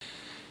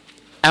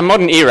Our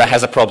modern era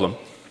has a problem,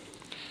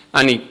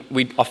 only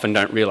we often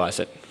don't realise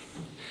it.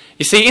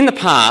 You see, in the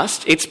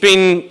past, it's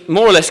been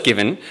more or less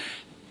given,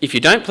 if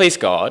you don't please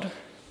God,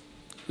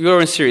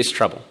 you're in serious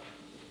trouble.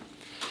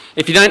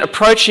 If you don't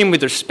approach him with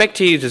the respect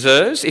he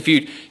deserves, if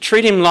you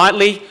treat him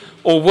lightly,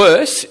 or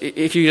worse,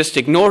 if you just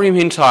ignore him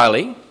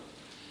entirely,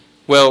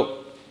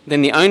 well,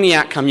 then the only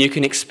outcome you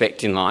can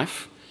expect in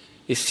life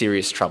is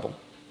serious trouble.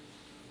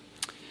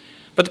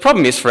 But the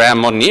problem is, for our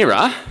modern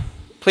era,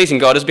 pleasing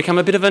God has become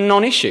a bit of a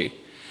non-issue.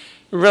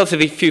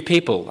 Relatively few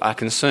people are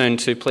concerned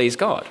to please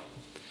God.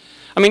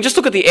 I mean, just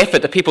look at the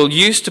effort that people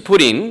used to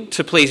put in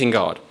to pleasing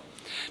God.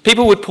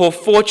 People would pour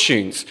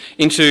fortunes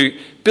into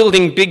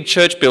building big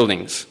church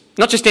buildings,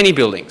 not just any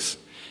buildings,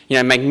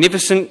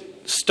 magnificent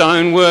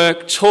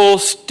stonework, tall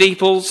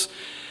steeples,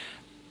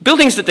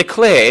 buildings that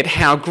declared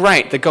how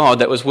great the God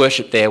that was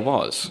worshipped there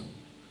was.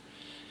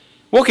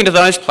 Walk into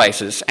those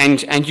places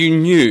and you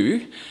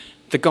knew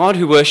the God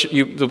who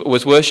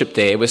was worshipped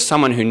there was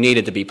someone who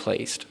needed to be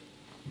pleased.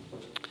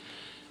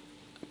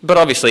 But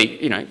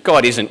obviously,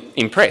 God isn't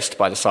impressed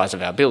by the size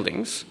of our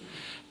buildings.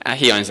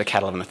 He owns the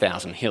cattle on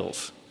 1,000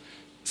 hills.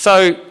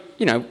 So,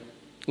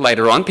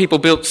 later on, people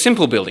built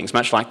simple buildings,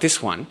 much like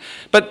this one.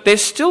 But there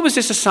still was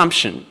this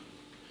assumption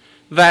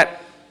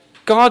that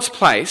God's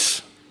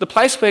place, the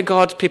place where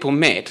God's people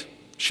met,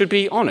 should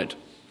be honoured.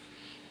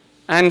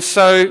 And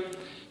so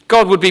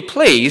God would be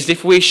pleased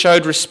if we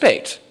showed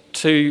respect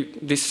to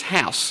this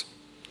house.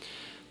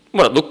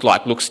 What it looked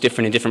like looks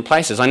different in different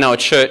places. I know a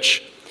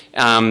church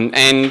and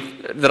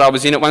that I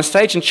was in at one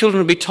stage, and children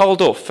would be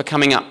told off for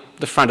coming up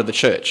the front of the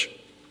church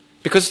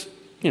because,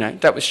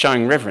 that was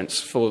showing reverence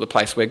for the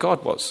place where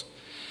God was.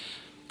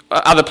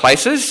 Other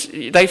places,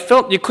 they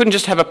felt you couldn't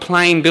just have a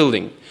plain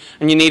building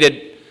and you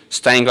needed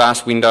stained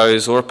glass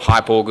windows or a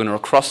pipe organ or a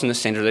cross in the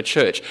centre of the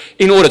church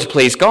in order to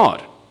please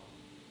God.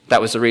 That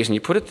was the reason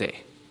you put it there.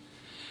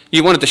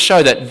 You wanted to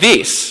show that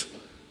this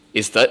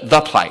is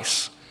the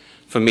place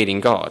for meeting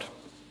God.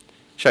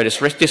 Show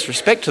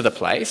disrespect to the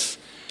place,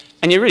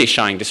 and you're really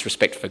showing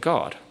disrespect for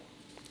God.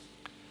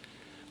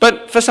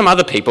 But for some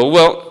other people,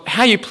 well,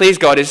 how you please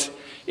God is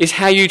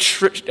how you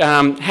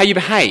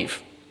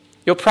behave,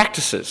 your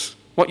practices,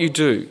 what you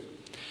do.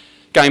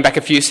 Going back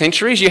a few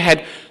centuries, you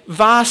had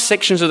vast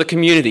sections of the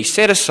community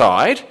set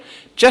aside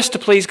just to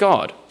please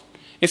God.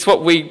 It's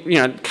what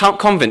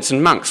convents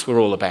and monks were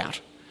all about.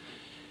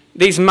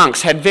 These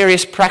monks had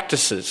various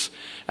practices,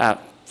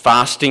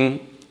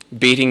 fasting,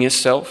 beating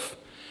yourself,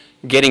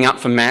 getting up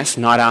for Mass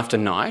night after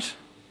night.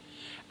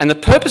 And the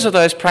purpose of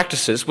those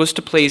practices was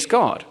to please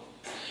God.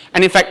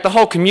 And in fact, the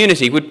whole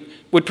community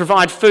would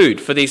provide food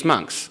for these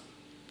monks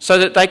so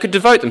that they could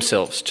devote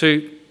themselves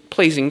to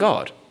pleasing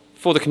God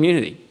for the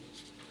community.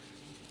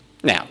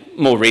 Now,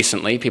 more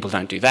recently, people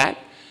don't do that,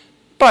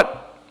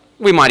 but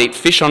we might eat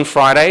fish on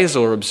Fridays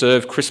or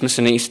observe Christmas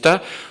and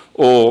Easter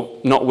or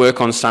not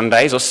work on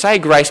Sundays or say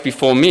grace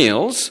before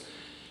meals,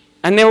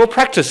 and they're all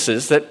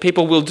practices that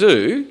people will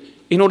do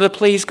in order to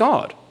please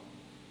God.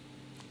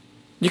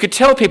 You could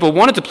tell people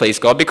wanted to please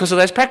God because of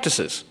those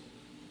practices.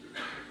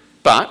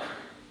 But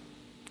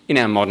in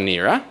our modern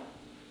era,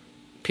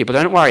 people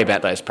don't worry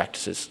about those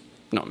practices,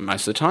 not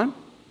most of the time.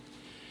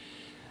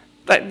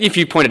 But if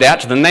you point it out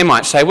to them, they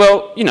might say,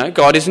 well,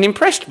 God isn't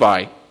impressed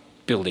by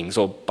buildings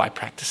or by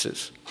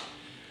practices.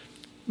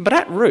 But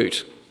at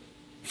root,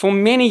 for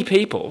many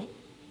people,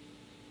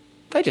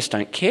 they just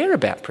don't care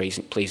about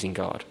pleasing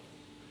God.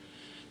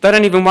 They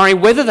don't even worry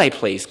whether they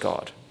please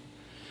God.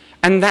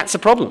 And that's a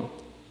problem,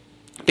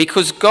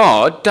 because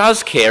God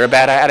does care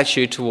about our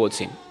attitude towards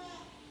him.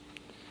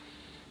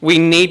 We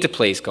need to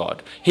please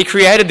God. He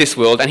created this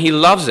world and he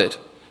loves it,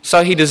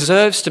 so he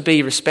deserves to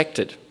be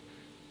respected.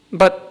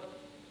 But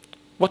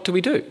what do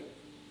we do?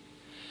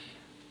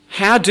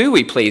 How do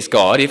we please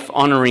God if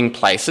honouring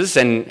places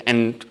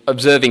and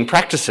observing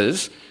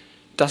practices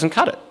doesn't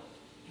cut it?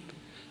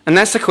 And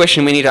that's the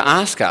question we need to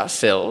ask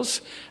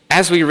ourselves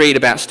as we read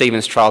about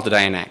Stephen's trial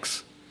today in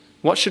Acts.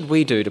 What should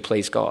we do to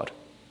please God?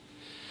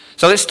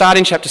 So let's start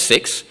in chapter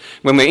 6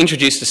 when we're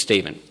introduced to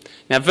Stephen.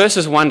 Now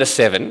verses 1 to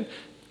 7,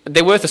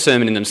 they're worth a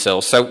sermon in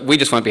themselves, so we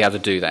just won't be able to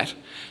do that.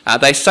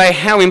 They say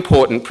how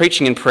important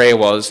preaching and prayer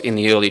was in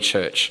the early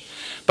church.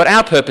 But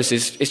our purpose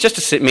is just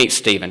to meet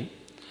Stephen.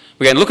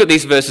 We're going to look at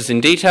these verses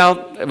in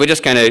detail. We're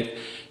just going to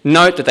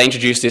note that they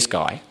introduce this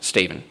guy,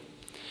 Stephen.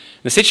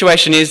 The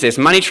situation is there's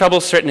money trouble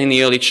threatening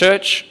the early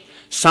church.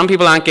 Some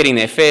people aren't getting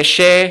their fair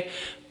share.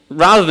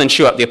 Rather than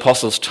chew up the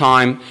apostles'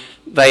 time,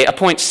 they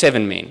appoint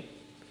 7 men.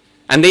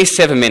 And these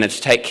 7 men are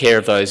to take care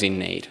of those in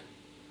need.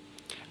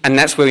 And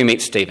that's where we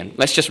meet Stephen.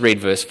 Let's just read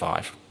verse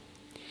 5.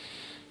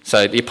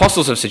 So the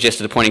apostles have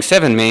suggested appointing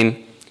 7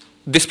 men.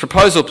 This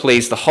proposal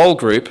pleased the whole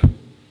group.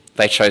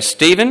 They chose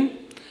Stephen,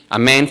 a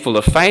man full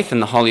of faith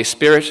and the Holy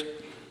Spirit,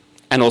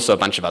 and also a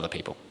bunch of other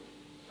people.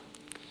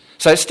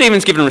 So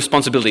Stephen's given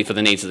responsibility for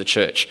the needs of the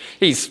church.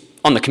 He's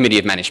on the committee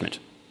of management.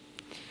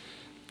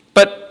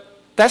 But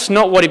that's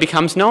not what he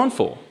becomes known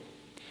for.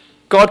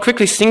 God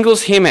quickly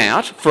singles him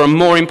out for a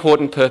more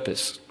important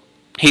purpose.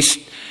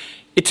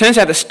 It turns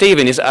out that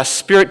Stephen is a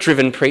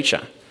spirit-driven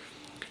preacher.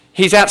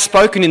 He's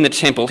outspoken in the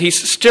temple.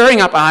 He's stirring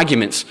up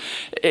arguments.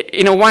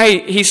 In a way,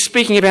 he's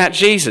speaking about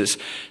Jesus.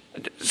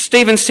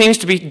 Stephen seems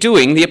to be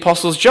doing the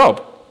apostles'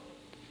 job,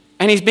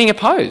 and he's being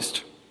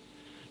opposed.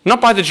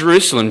 Not by the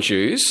Jerusalem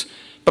Jews,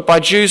 but by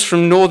Jews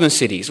from northern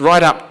cities,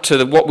 right up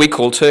to what we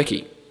call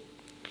Turkey.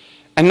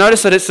 And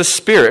notice that it's the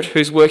Spirit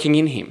who's working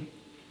in him.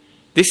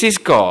 This is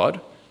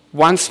God,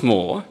 once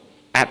more,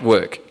 at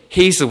work.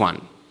 He's the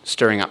one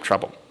stirring up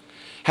trouble.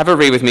 Have a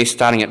read with me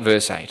starting at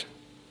verse 8.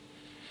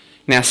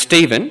 Now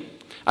Stephen,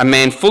 a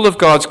man full of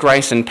God's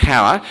grace and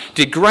power,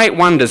 did great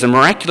wonders and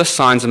miraculous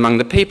signs among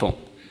the people.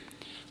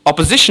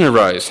 Opposition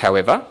arose,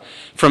 however,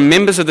 from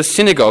members of the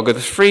synagogue of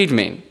the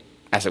freedmen,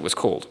 as it was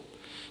called,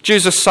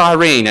 Jews of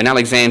Cyrene and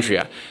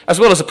Alexandria, as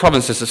well as the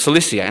provinces of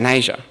Cilicia and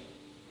Asia.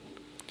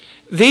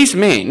 These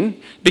men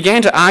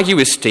began to argue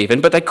with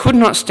Stephen, but they could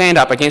not stand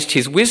up against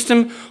his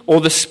wisdom or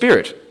the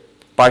Spirit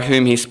by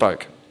whom he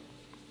spoke.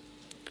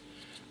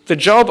 The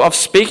job of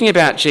speaking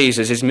about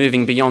Jesus is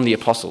moving beyond the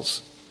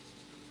apostles.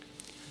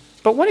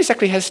 But what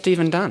exactly has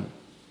Stephen done?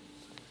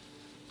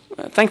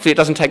 Thankfully, it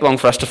doesn't take long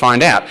for us to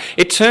find out.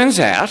 It turns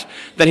out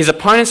that his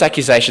opponents'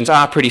 accusations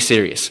are pretty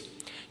serious.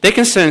 Their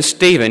concern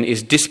Stephen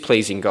is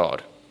displeasing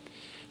God.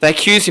 They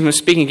accuse him of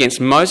speaking against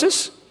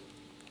Moses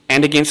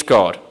and against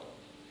God.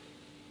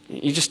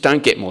 You just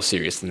don't get more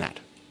serious than that.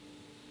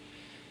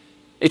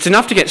 It's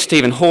enough to get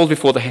Stephen hauled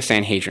before the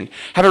Sanhedrin.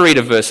 Have a read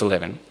of verse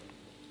 11.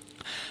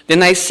 Then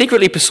they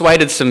secretly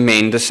persuaded some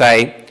men to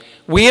say,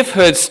 "We have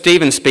heard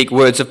Stephen speak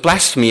words of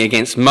blasphemy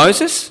against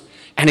Moses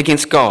and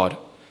against God."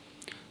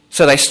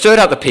 So they stirred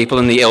up the people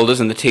and the elders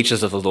and the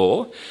teachers of the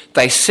law.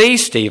 They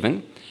seized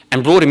Stephen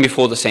and brought him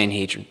before the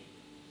Sanhedrin.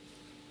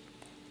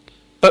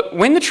 But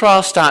when the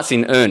trial starts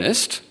in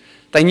earnest,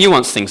 they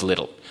nuance things a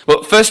little.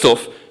 Well, first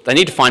off, they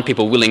need to find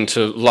people willing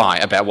to lie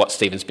about what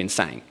Stephen's been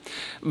saying.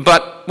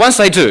 But once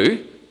they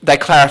do, they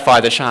clarify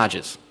the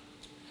charges.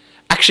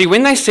 Actually,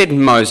 when they said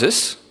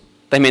Moses,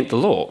 they meant the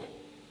law.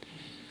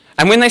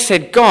 And when they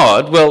said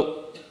God,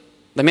 well,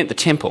 they meant the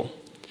temple.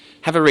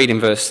 Have a read in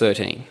verse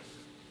 13.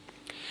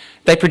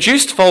 They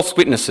produced false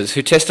witnesses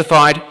who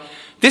testified,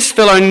 "This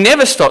fellow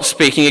never stopped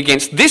speaking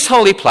against this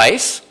holy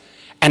place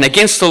and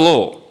against the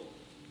law."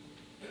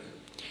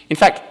 In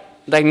fact,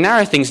 they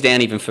narrow things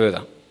down even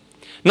further.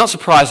 Not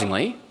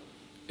surprisingly,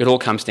 it all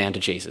comes down to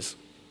Jesus.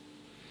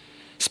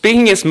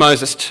 Speaking against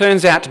Moses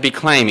turns out to be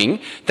claiming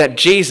that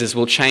Jesus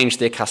will change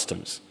their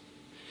customs.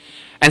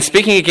 And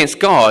speaking against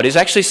God is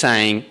actually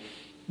saying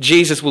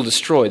Jesus will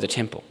destroy the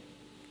temple.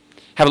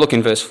 Have a look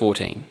in verse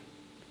 14.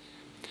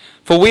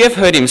 "For we have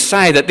heard him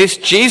say that this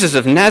Jesus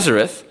of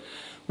Nazareth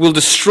will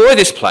destroy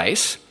this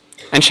place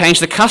and change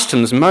the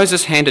customs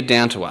Moses handed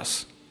down to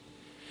us."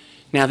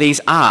 Now, these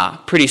are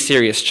pretty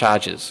serious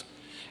charges.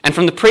 And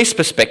from the priest's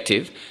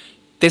perspective,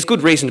 there's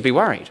good reason to be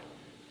worried.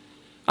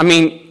 I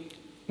mean,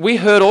 we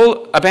heard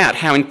all about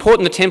how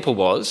important the temple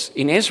was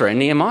in Ezra and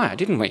Nehemiah,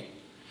 didn't we?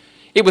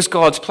 It was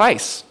God's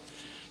place.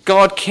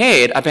 God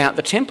cared about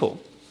the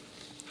temple.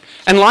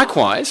 And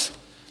likewise,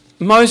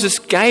 Moses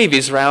gave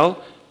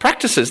Israel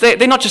practices.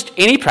 They're not just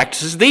any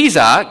practices, these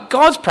are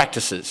God's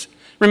practices.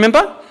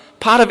 Remember,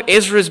 part of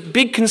Ezra's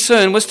big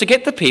concern was to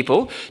get the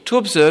people to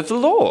observe the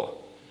law,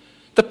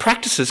 the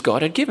practices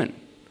God had given.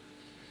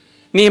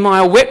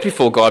 Nehemiah wept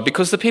before God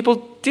because the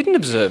people didn't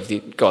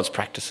observe God's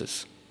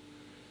practices.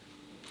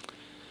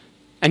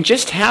 And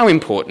just how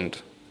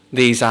important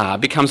these are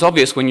becomes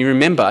obvious when you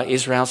remember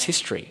Israel's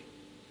history.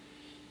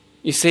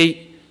 You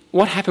see,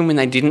 what happened when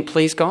they didn't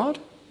please God?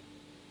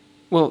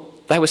 Well,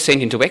 they were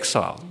sent into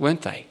exile,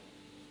 weren't they?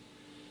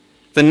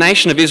 The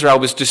nation of Israel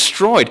was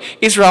destroyed.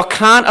 Israel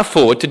can't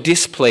afford to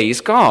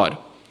displease God.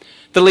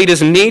 The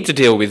leaders need to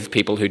deal with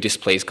people who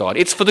displease God.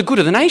 It's for the good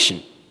of the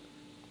nation.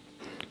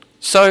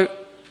 So,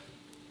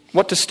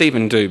 what does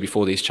Stephen do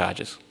before these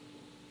charges?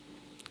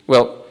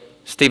 Well,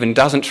 Stephen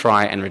doesn't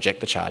try and reject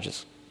the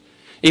charges.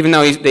 Even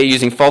though they're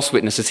using false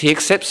witnesses, he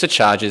accepts the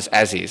charges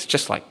as is,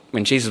 just like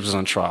when Jesus was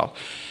on trial.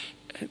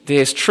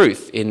 There's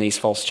truth in these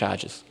false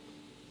charges.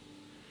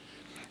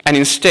 And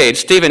instead,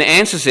 Stephen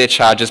answers their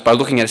charges by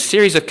looking at a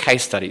series of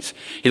case studies.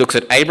 He looks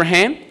at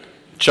Abraham,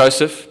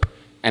 Joseph,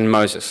 and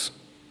Moses.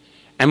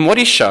 And what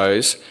he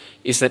shows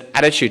is that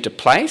attitude to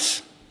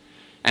place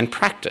and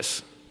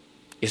practice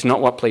is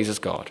not what pleases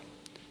God.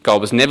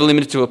 God was never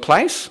limited to a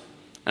place,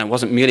 and it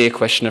wasn't merely a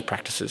question of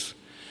practices.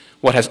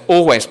 What has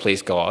always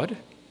pleased God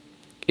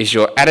is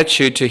your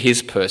attitude to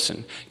his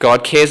person.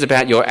 God cares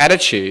about your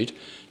attitude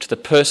to the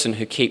person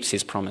who keeps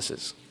his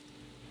promises.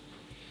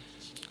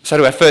 So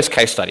to our first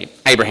case study,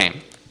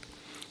 Abraham.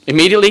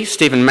 Immediately,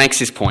 Stephen makes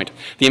his point.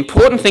 The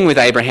important thing with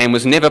Abraham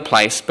was never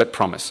place, but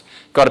promise.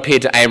 God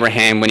appeared to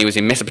Abraham when he was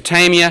in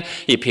Mesopotamia.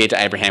 He appeared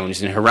to Abraham when he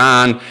was in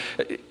Haran.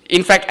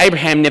 In fact,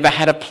 Abraham never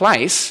had a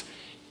place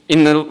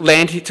in the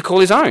land to call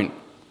his own.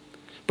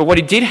 But what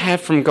he did have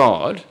from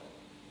God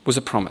was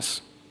a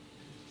promise.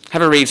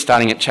 Have a read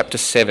starting at chapter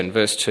 7,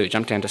 verse 2.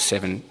 Jump down to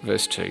 7,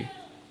 verse 2.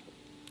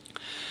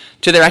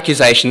 To their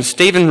accusations,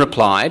 Stephen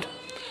replied,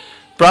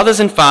 "Brothers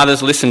and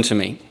fathers, listen to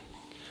me.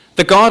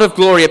 The God of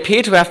glory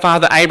appeared to our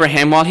father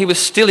Abraham while he was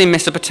still in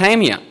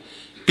Mesopotamia,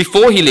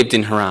 before he lived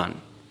in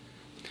Haran.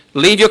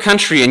 Leave your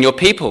country and your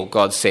people,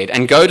 God said,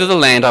 and go to the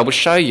land I will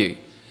show you.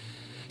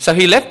 So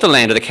he left the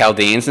land of the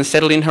Chaldeans and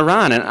settled in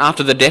Haran, and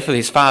after the death of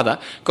his father,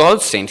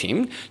 God sent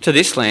him to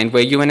this land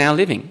where you are now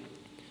living.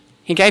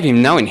 He gave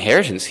him no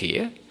inheritance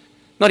here,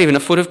 not even a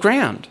foot of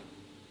ground.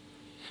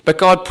 But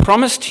God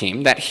promised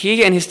him that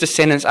he and his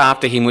descendants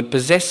after him would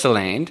possess the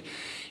land,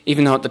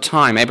 even though at the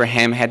time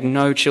Abraham had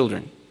no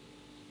children.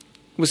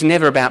 It was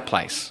never about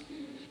place,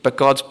 but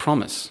God's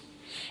promise.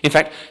 In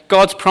fact,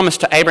 God's promise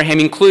to Abraham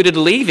included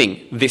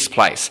leaving this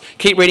place.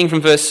 Keep reading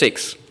from verse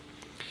 6.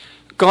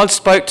 God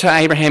spoke to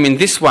Abraham in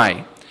this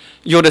way: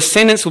 your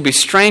descendants will be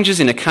strangers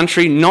in a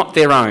country not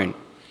their own,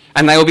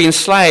 and they will be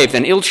enslaved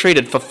and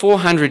ill-treated for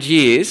 400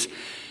 years,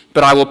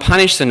 but I will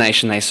punish the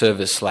nation they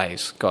serve as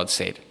slaves, God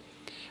said.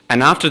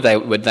 And after they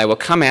will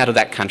come out of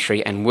that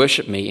country and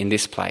worship me in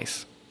this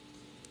place.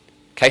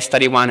 Case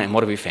study 1, and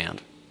what have we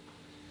found?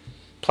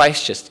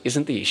 Place just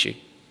isn't the issue.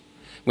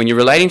 When you're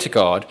relating to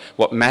God,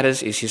 what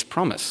matters is his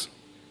promise.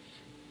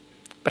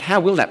 But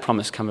how will that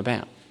promise come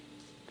about?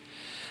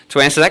 To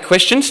answer that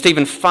question,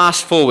 Stephen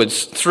fast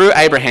forwards through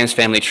Abraham's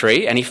family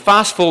tree, and he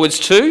fast forwards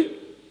to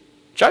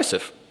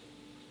Joseph.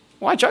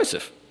 Why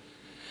Joseph?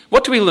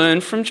 What do we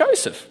learn from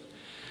Joseph?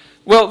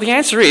 Well, the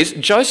answer is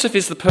Joseph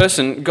is the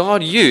person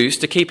God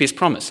used to keep his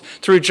promise.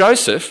 Through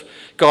Joseph,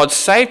 God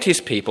saved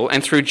his people,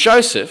 and through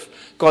Joseph,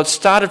 God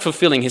started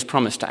fulfilling his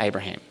promise to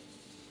Abraham.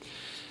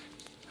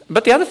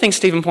 But the other thing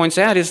Stephen points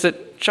out is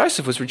that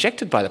Joseph was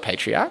rejected by the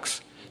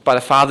patriarchs, by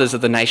the fathers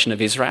of the nation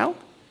of Israel.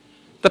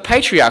 The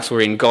patriarchs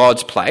were in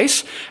God's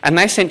place, and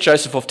they sent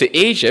Joseph off to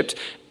Egypt.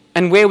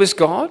 And where was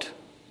God?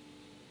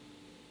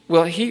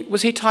 Well,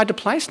 was he tied to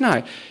place?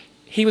 No.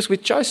 He was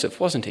with Joseph,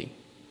 wasn't he?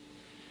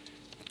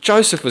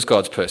 Joseph was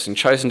God's person,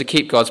 chosen to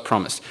keep God's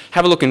promise.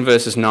 Have a look in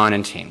verses 9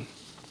 and 10.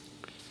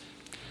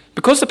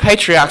 Because the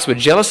patriarchs were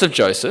jealous of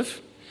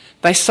Joseph,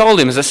 they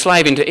sold him as a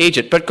slave into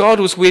Egypt, but God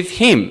was with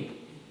him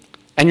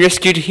and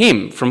rescued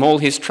him from all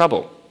his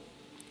trouble.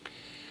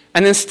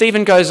 And then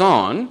Stephen goes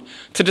on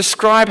to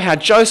describe how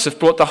Joseph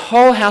brought the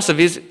whole house of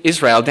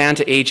Israel down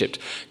to Egypt.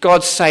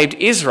 God saved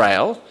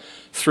Israel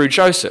through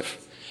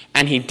Joseph,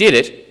 and he did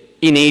it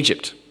in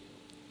Egypt.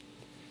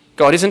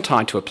 God isn't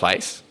tied to a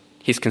place.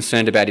 He's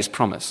concerned about his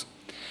promise.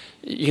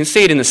 You can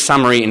see it in the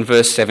summary in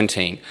verse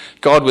 17.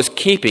 God was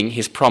keeping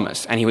his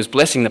promise and he was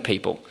blessing the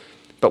people.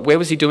 But where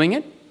was he doing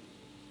it?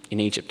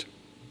 In Egypt.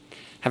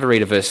 Have a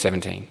read of verse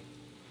 17.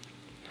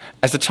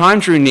 As the time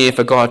drew near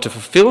for God to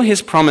fulfill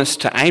his promise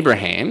to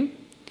Abraham,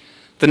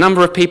 the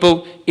number of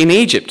people in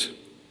Egypt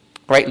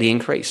greatly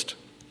increased.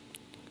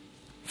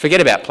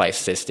 Forget about place,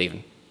 says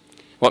Stephen.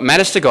 What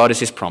matters to God is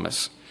his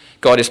promise.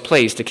 God is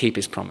pleased to keep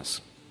his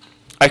promise.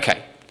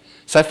 Okay.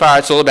 So far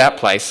it's all about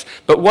place,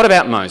 but what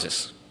about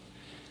Moses?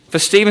 For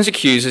Stephen's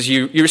accusers,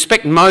 you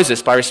respect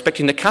Moses by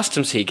respecting the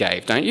customs he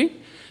gave, don't you?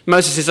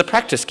 Moses is a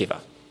practice giver.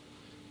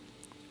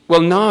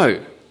 Well,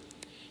 no.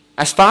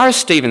 As far as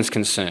Stephen's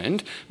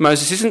concerned,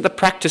 Moses isn't the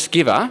practice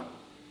giver,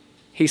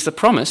 he's the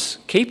promise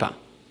keeper.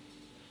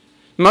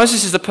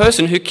 Moses is the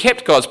person who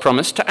kept God's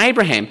promise to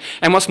Abraham,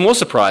 and what's more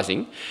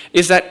surprising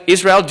is that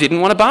Israel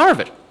didn't want a bar of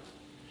it.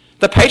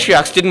 The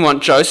patriarchs didn't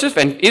want Joseph,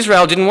 and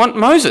Israel didn't want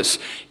Moses.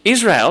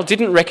 Israel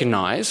didn't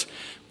recognise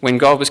when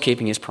God was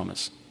keeping his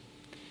promise.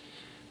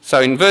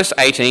 So in verse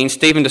 18,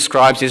 Stephen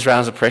describes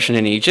Israel's oppression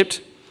in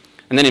Egypt.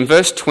 And then in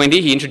verse 20,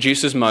 he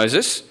introduces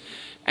Moses.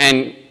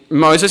 And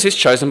Moses is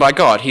chosen by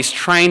God. He's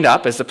trained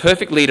up as the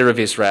perfect leader of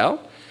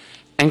Israel.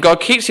 And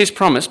God keeps his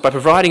promise by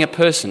providing a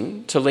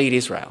person to lead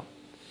Israel.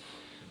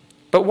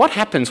 But what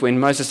happens when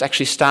Moses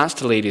actually starts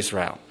to lead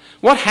Israel?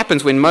 What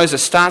happens when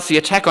Moses starts the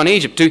attack on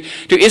Egypt? Do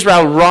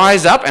Israel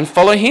rise up and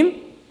follow him?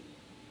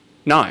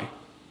 No.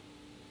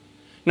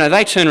 No,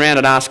 they turn around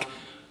and ask,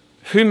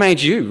 who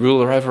made you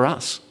ruler over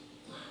us?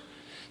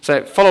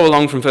 So follow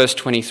along from verse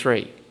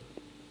 23.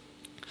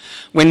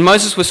 When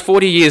Moses was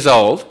 40 years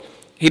old,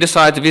 he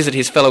decided to visit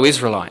his fellow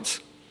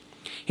Israelites.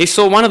 He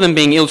saw one of them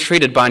being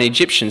ill-treated by an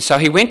Egyptian, so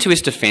he went to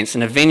his defence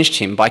and avenged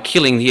him by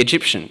killing the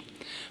Egyptian.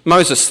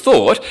 Moses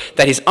thought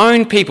that his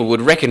own people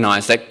would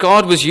recognise that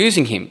God was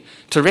using him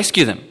to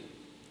rescue them.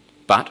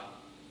 But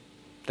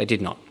they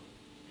did not.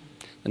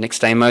 The next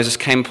day Moses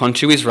came upon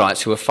two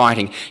Israelites who were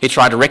fighting. He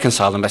tried to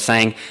reconcile them by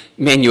saying,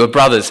 "Men, you are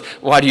brothers.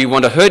 Why do you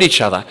want to hurt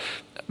each other?"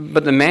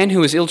 But the man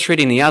who was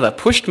ill-treating the other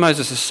pushed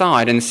Moses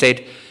aside and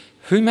said,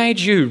 "Who made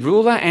you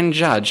ruler and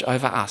judge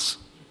over us?"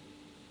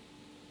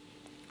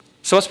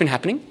 So what's been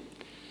happening?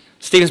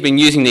 Stephen's been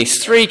using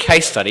these three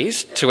case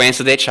studies to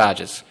answer their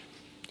charges.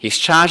 He's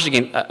charged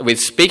with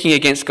speaking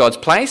against God's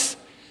place,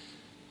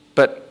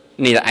 but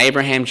neither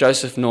Abraham,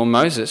 Joseph, nor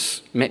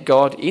Moses met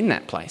God in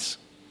that place.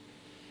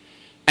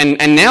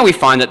 And now we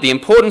find that the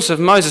importance of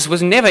Moses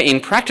was never in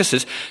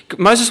practices.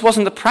 Moses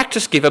wasn't the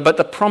practice giver, but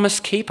the promise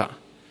keeper.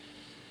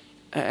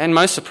 And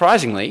most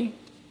surprisingly,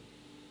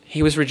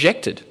 he was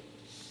rejected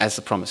as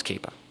the promise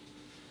keeper.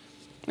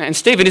 And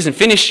Stephen isn't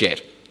finished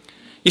yet.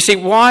 You see,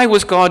 why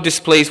was God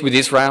displeased with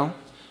Israel?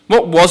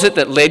 What was it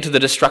that led to the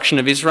destruction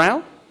of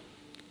Israel?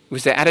 It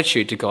was their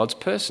attitude to God's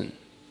person.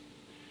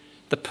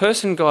 the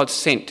person God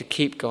sent to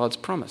keep God's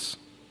promise.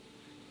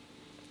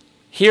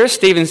 Here are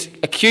Stephen's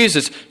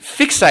accusers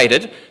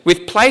fixated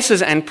with places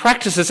and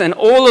practices, and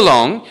all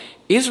along,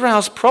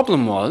 Israel's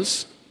problem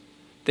was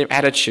their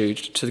attitude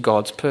to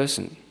God's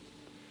person.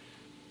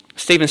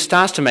 Stephen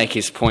starts to make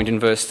his point in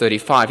verse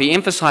 35. He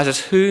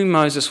emphasises who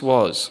Moses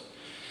was.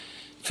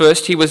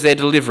 First, he was their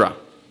deliverer.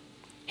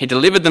 He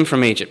delivered them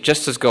from Egypt,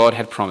 just as God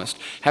had promised.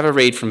 Have a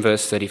read from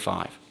verse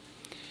 35.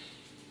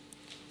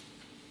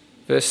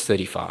 Verse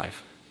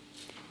 35.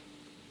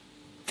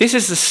 This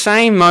is the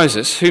same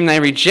Moses whom they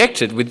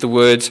rejected with the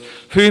words,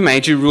 "Who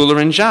made you ruler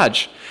and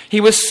judge?"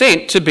 He was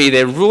sent to be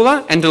their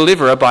ruler and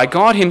deliverer by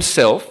God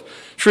himself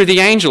through the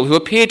angel who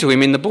appeared to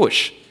him in the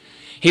bush.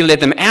 He led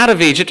them out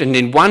of Egypt and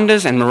did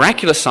wonders and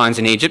miraculous signs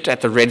in Egypt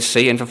at the Red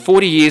Sea and for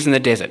 40 years in the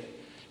desert.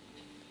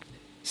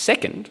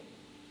 Second,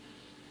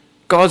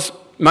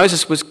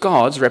 Moses was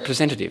God's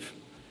representative.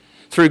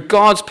 Through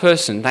God's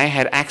person, they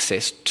had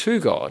access to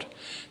God.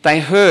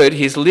 They heard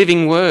his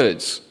living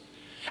words.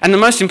 And the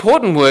most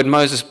important word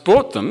Moses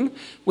brought them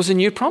was a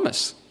new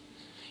promise.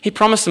 He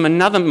promised them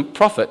another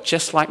prophet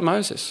just like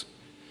Moses.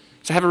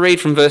 So have a read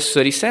from verse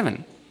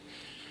 37.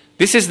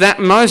 This is that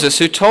Moses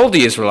who told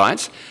the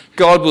Israelites,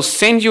 "God will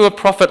send you a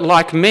prophet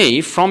like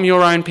me from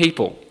your own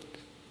people."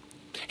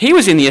 He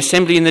was in the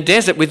assembly in the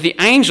desert with the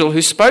angel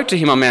who spoke to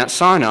him on Mount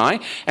Sinai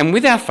and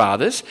with our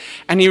fathers,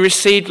 and he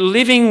received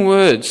living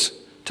words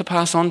to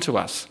pass on to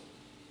us.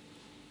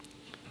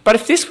 But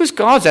if this was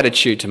God's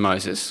attitude to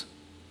Moses,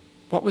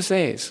 what was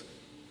theirs?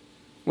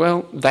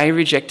 Well, they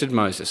rejected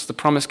Moses, the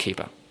promise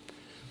keeper.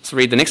 Let's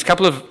read the next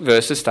couple of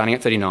verses starting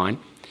at 39.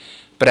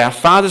 But our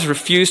fathers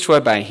refused to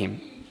obey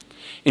him.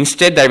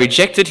 Instead, they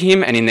rejected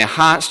him and in their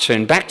hearts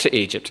turned back to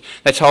Egypt.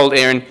 They told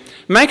Aaron,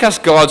 "Make us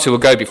gods who will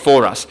go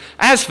before us.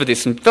 As for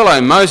this fellow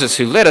Moses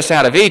who led us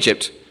out of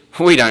Egypt,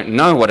 we don't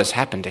know what has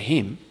happened to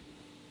him."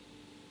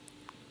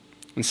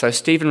 And so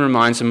Stephen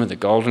reminds them of the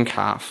golden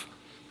calf.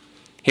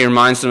 He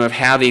reminds them of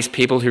how these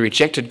people who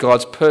rejected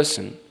God's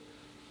person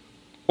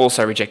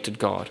also rejected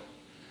God.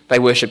 They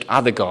worshipped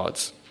other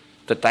gods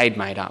that they'd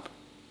made up.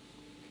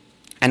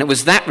 And it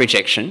was that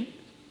rejection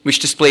which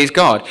displeased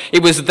God.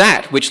 It was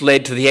that which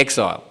led to the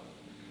exile.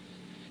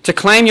 To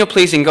claim you're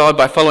pleasing God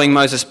by following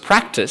Moses'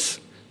 practice,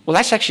 well,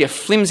 that's actually a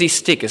flimsy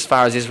stick as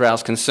far as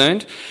Israel's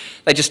concerned.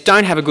 They just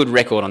don't have a good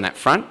record on that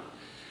front.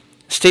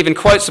 Stephen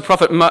quotes the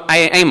prophet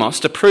Amos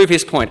to prove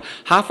his point.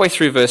 Halfway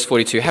through verse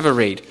 42, have a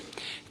read.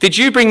 "Did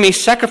you bring me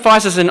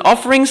sacrifices and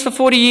offerings for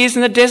 40 years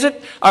in the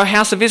desert, O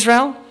house of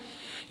Israel?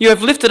 You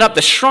have lifted up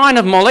the shrine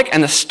of Moloch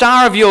and the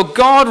star of your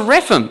god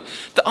Rephaim,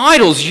 the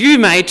idols you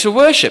made to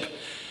worship.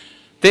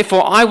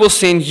 Therefore I will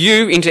send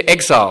you into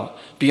exile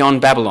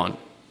beyond Babylon."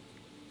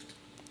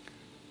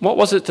 What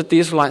was it that the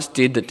Israelites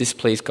did that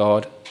displeased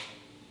God?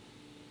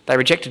 They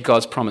rejected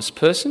God's promised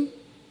person,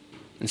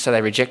 and so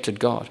they rejected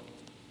God.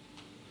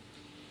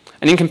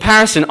 And in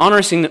comparison,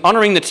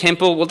 honouring the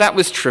temple, well, that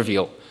was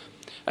trivial.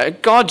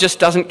 God just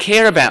doesn't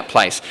care about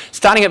place.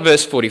 Starting at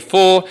verse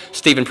 44,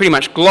 Stephen pretty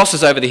much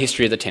glosses over the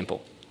history of the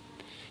temple.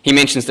 He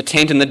mentions the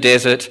tent in the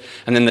desert,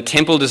 and then the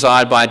temple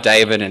desired by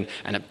David and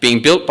it being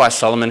built by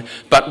Solomon.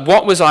 But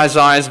what was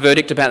Isaiah's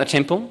verdict about the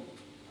temple?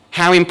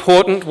 How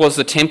important was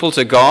the temple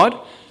to God?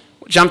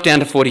 Jump down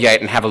to 48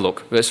 and have a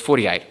look. Verse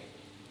 48.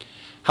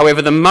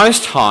 "However, the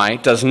Most High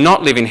does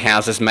not live in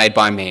houses made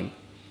by men.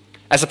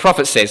 As the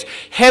prophet says,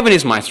 'Heaven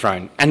is my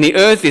throne, and the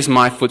earth is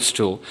my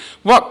footstool.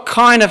 What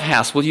kind of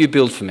house will you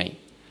build for me?'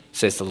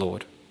 says the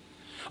Lord.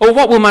 Or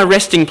what will my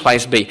resting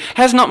place be?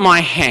 Has not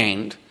my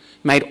hand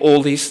made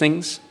all these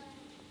things?"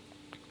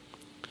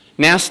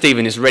 Now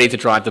Stephen is ready to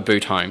drive the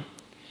boot home.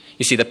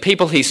 You see, the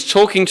people he's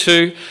talking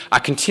to are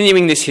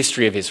continuing this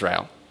history of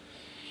Israel.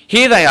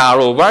 Here they are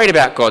all worried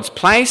about God's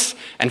place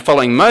and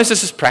following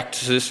Moses'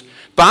 practices,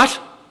 but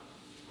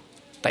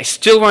they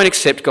still won't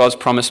accept God's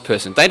promised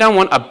person. They don't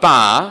want a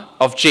bar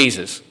of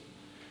Jesus.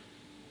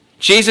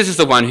 Jesus is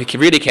the one who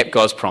really kept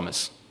God's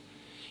promise.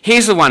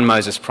 He's the one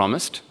Moses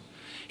promised.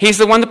 He's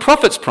the one the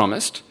prophets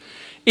promised.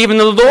 Even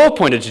the law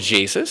pointed to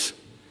Jesus.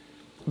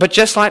 But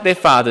just like their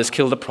fathers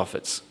killed the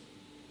prophets,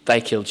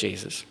 they killed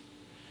Jesus.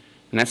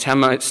 And that's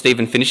how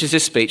Stephen finishes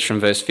his speech from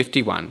verse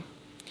 51.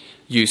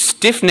 "You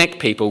stiff-necked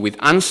people with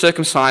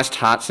uncircumcised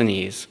hearts and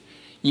ears,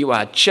 you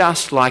are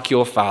just like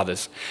your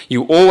fathers.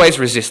 You always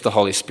resist the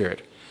Holy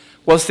Spirit.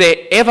 Was there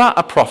ever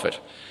a prophet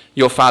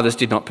your fathers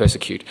did not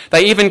persecute?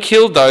 They even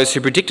killed those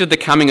who predicted the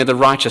coming of the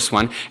righteous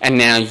one, and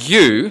now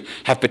you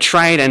have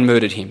betrayed and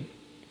murdered him.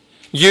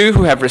 You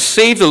who have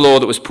received the law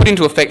that was put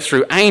into effect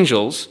through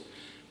angels,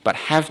 but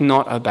have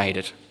not obeyed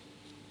it."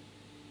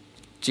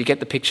 Do you get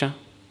the picture?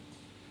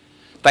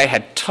 They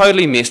had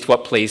totally missed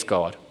what pleased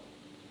God.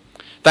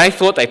 They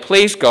thought they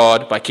pleased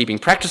God by keeping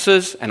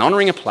practices and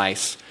honouring a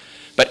place,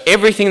 but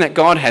everything that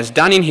God has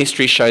done in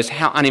history shows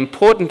how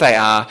unimportant they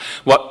are.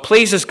 What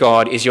pleases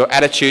God is your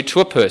attitude to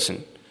a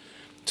person,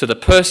 to the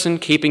person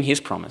keeping his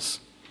promise.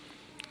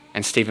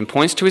 And Stephen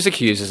points to his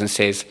accusers and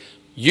says,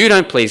 "You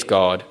don't please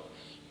God.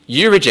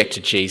 You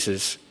rejected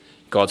Jesus,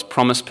 God's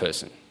promised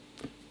person.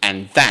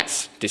 And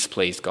that's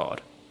displeased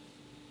God."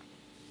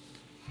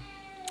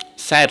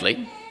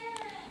 Sadly,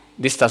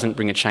 this doesn't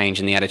bring a change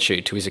in the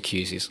attitude to his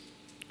accusers.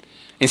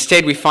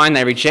 Instead, we find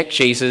they reject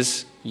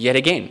Jesus yet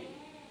again.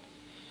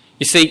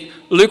 You see,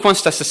 Luke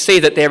wants us to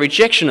see that their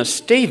rejection of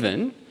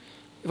Stephen,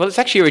 well, it's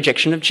actually a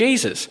rejection of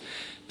Jesus.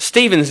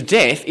 Stephen's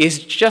death is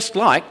just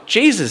like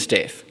Jesus'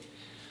 death.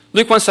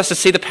 Luke wants us to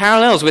see the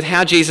parallels with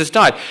how Jesus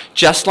died.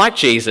 Just like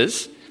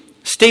Jesus,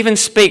 Stephen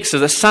speaks of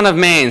the Son of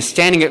Man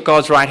standing at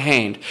God's right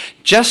hand.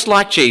 Just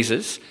like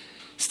Jesus,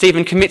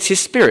 Stephen commits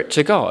his spirit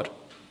to God.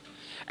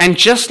 And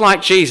just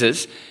like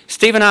Jesus,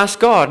 Stephen asks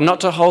God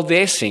not to hold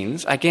their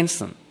sins against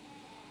them.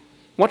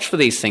 Watch for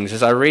these things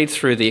as I read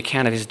through the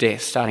account of his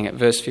death, starting at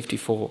verse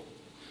 54.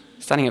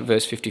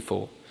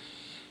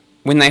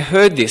 When they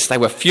heard this, they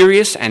were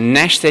furious and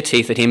gnashed their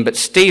teeth at him, but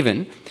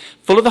Stephen,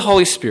 full of the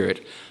Holy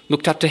Spirit,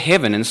 looked up to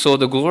heaven and saw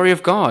the glory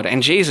of God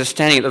and Jesus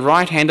standing at the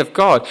right hand of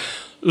God.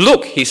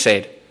 "Look," he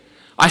said,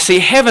 "I see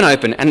heaven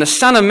open and the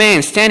Son of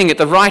Man standing at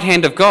the right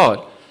hand of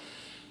God."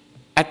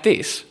 At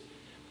this,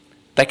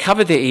 they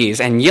covered their ears,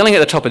 and yelling at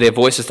the top of their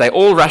voices, they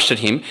all rushed at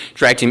him,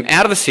 dragged him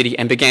out of the city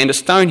and began to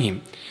stone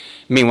him.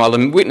 Meanwhile,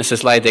 the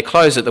witnesses laid their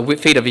clothes at the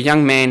feet of a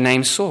young man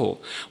named Saul.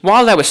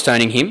 While they were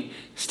stoning him,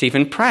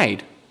 Stephen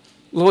prayed,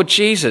 "Lord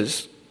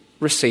Jesus,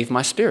 receive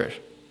my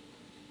spirit."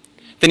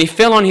 Then he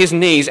fell on his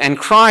knees and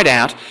cried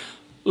out,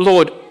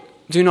 "Lord,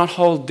 do not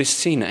hold this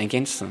sin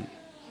against them."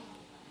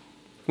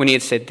 When he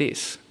had said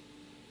this,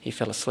 he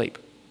fell asleep.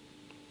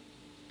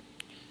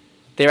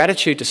 Their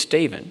attitude to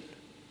Stephen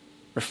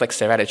reflects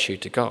their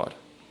attitude to God.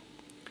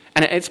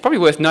 And it's probably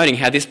worth noting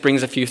how this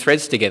brings a few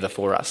threads together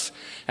for us.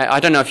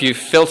 I don't know if you've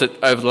felt it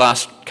over the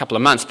last couple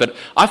of months, but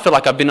I feel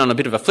like I've been on a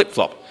bit of a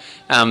flip-flop.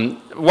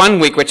 One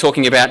week we're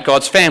talking about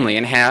God's family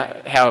and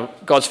how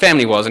God's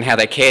family was and how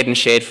they cared and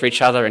shared for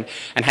each other and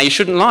how you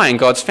shouldn't lie in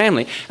God's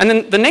family. And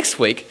then the next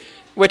week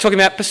we're talking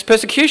about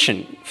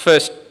persecution.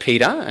 First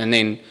Peter and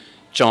then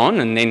John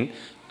and then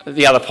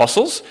the other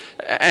apostles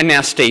and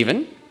now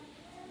Stephen.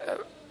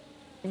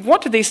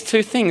 What do these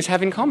two things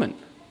have in common?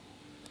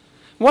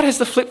 What has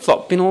the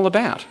flip-flop been all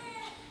about?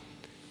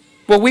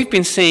 Well, we've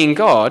been seeing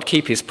God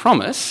keep his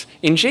promise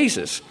in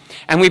Jesus,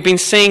 and we've been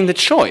seeing the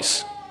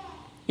choice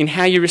in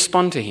how you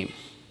respond to him.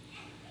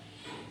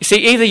 You see,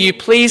 either you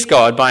please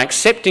God by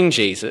accepting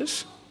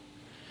Jesus,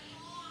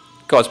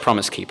 God's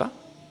promise keeper,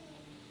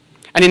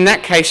 and in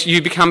that case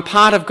you become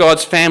part of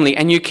God's family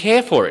and you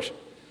care for it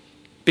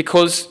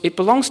because it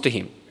belongs to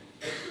him.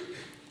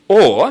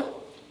 Or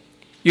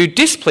you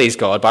displease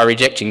God by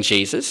rejecting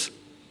Jesus,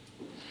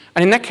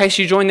 and in that case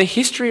you join the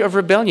history of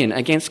rebellion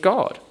against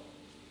God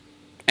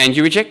and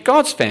you reject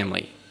God's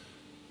family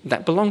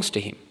that belongs to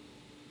him.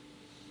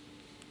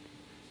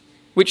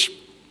 Which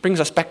brings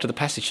us back to the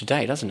passage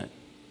today, doesn't it?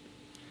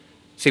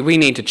 See, we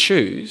need to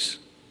choose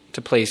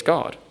to please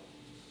God.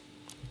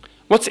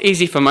 What's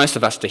easy for most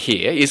of us to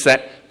hear is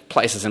that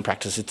places and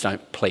practices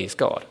don't please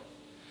God.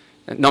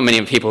 Not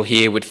many people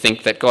here would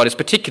think that God is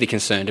particularly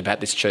concerned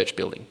about this church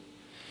building.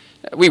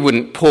 We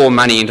wouldn't pour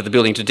money into the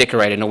building to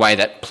decorate in a way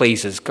that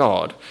pleases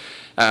God.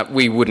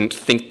 We wouldn't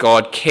think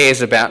God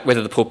cares about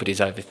whether the pulpit is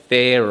over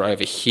there or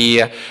over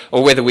here,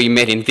 or whether we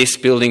met in this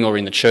building or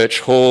in the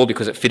church hall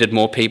because it fitted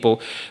more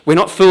people. We're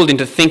not fooled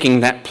into thinking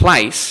that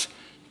place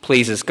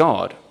pleases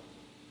God.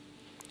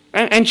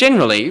 And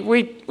generally,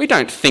 we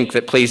don't think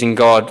that pleasing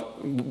God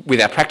with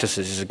our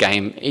practices is a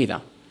game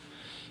either.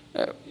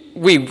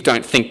 We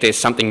don't think there's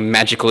something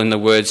magical in the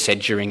words said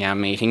during our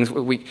meetings.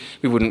 We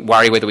wouldn't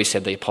worry whether we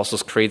said the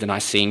Apostles' Creed, the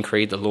Nicene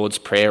Creed, the Lord's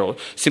Prayer, or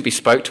simply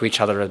spoke to each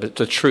other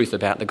the truth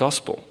about the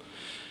gospel.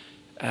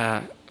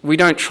 We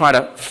don't try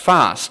to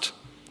fast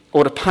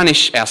or to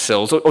punish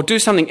ourselves or do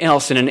something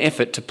else in an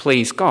effort to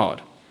please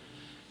God.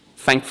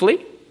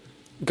 Thankfully,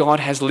 God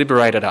has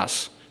liberated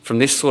us from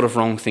this sort of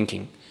wrong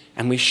thinking,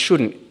 and we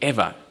shouldn't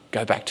ever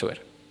go back to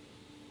it.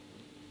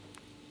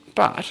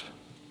 But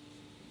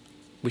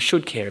we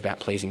should care about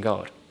pleasing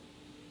God.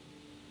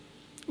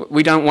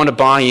 We don't want to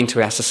buy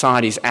into our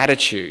society's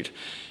attitude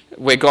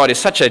where God is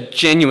such a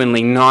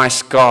genuinely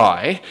nice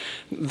guy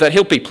that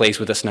he'll be pleased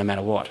with us no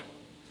matter what.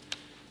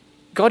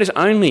 God is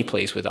only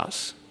pleased with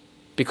us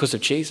because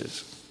of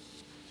Jesus.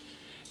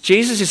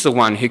 Jesus is the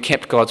one who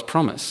kept God's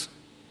promise.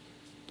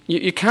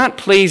 You can't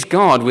please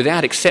God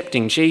without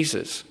accepting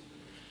Jesus.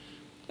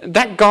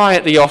 That guy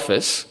at the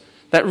office,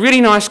 that really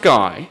nice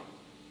guy,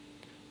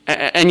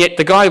 and yet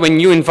the guy,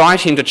 when you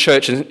invite him to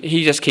church, and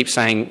he just keeps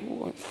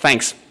saying,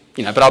 thanks,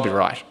 but I'll be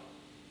right.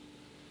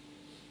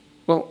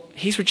 Well,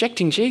 he's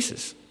rejecting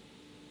Jesus.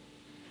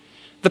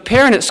 The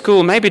parent at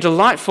school may be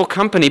delightful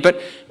company, but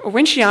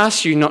when she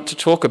asks you not to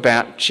talk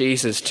about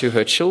Jesus to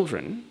her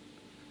children,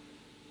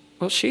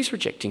 well, she's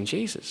rejecting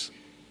Jesus.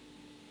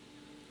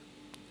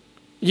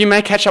 You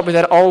may catch up with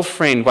that old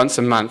friend once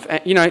a month.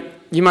 You might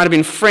have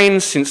been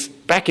friends since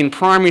back in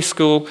primary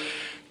school,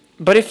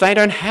 but if they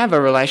don't have a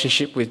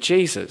relationship with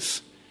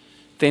Jesus,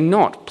 they're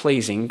not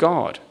pleasing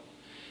God.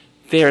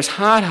 They're as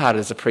hard-hearted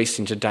as the priest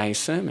in today's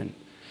sermon,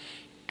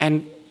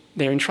 and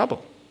they're in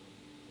trouble.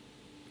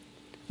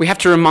 We have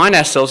to remind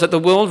ourselves that the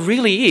world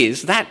really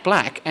is that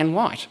black and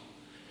white.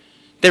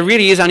 There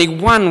really is only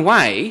one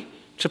way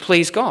to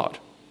please God.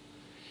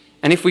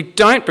 And if we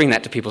don't bring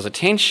that to people's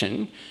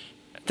attention,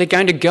 they're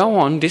going to go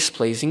on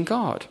displeasing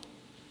God.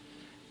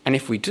 And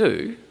if we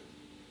do,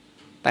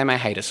 they may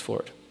hate us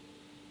for it.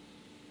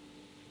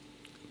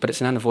 But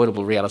it's an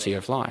unavoidable reality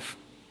of life.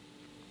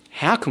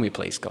 How can we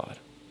please God?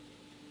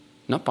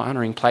 Not by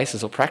honouring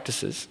places or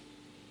practices,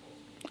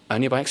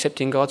 only by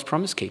accepting God's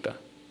promise keeper,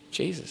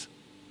 Jesus.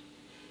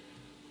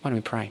 Why don't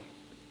we pray?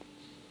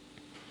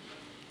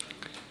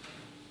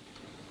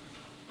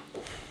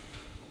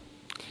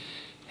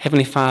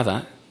 Heavenly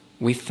Father,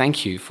 we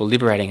thank you for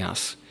liberating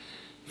us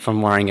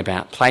from worrying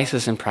about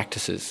places and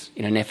practices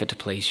in an effort to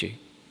please you.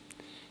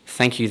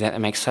 Thank you that it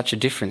makes such a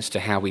difference to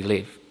how we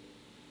live.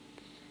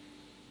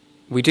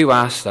 We do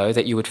ask, though,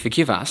 that you would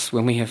forgive us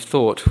when we have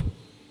thought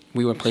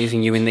we were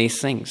pleasing you in these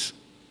things.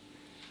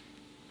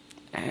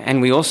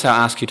 And we also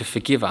ask you to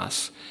forgive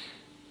us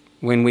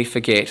when we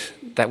forget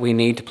that we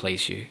need to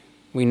please you.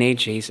 We need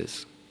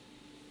Jesus.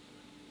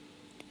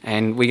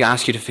 And we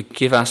ask you to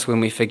forgive us when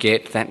we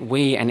forget that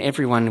we and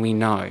everyone we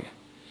know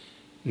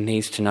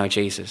needs to know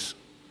Jesus.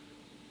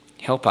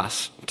 Help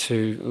us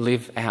to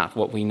live out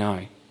what we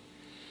know,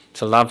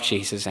 to love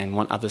Jesus and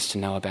want others to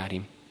know about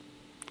him.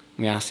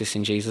 We ask this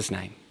in Jesus'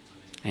 name.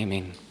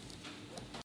 Amen.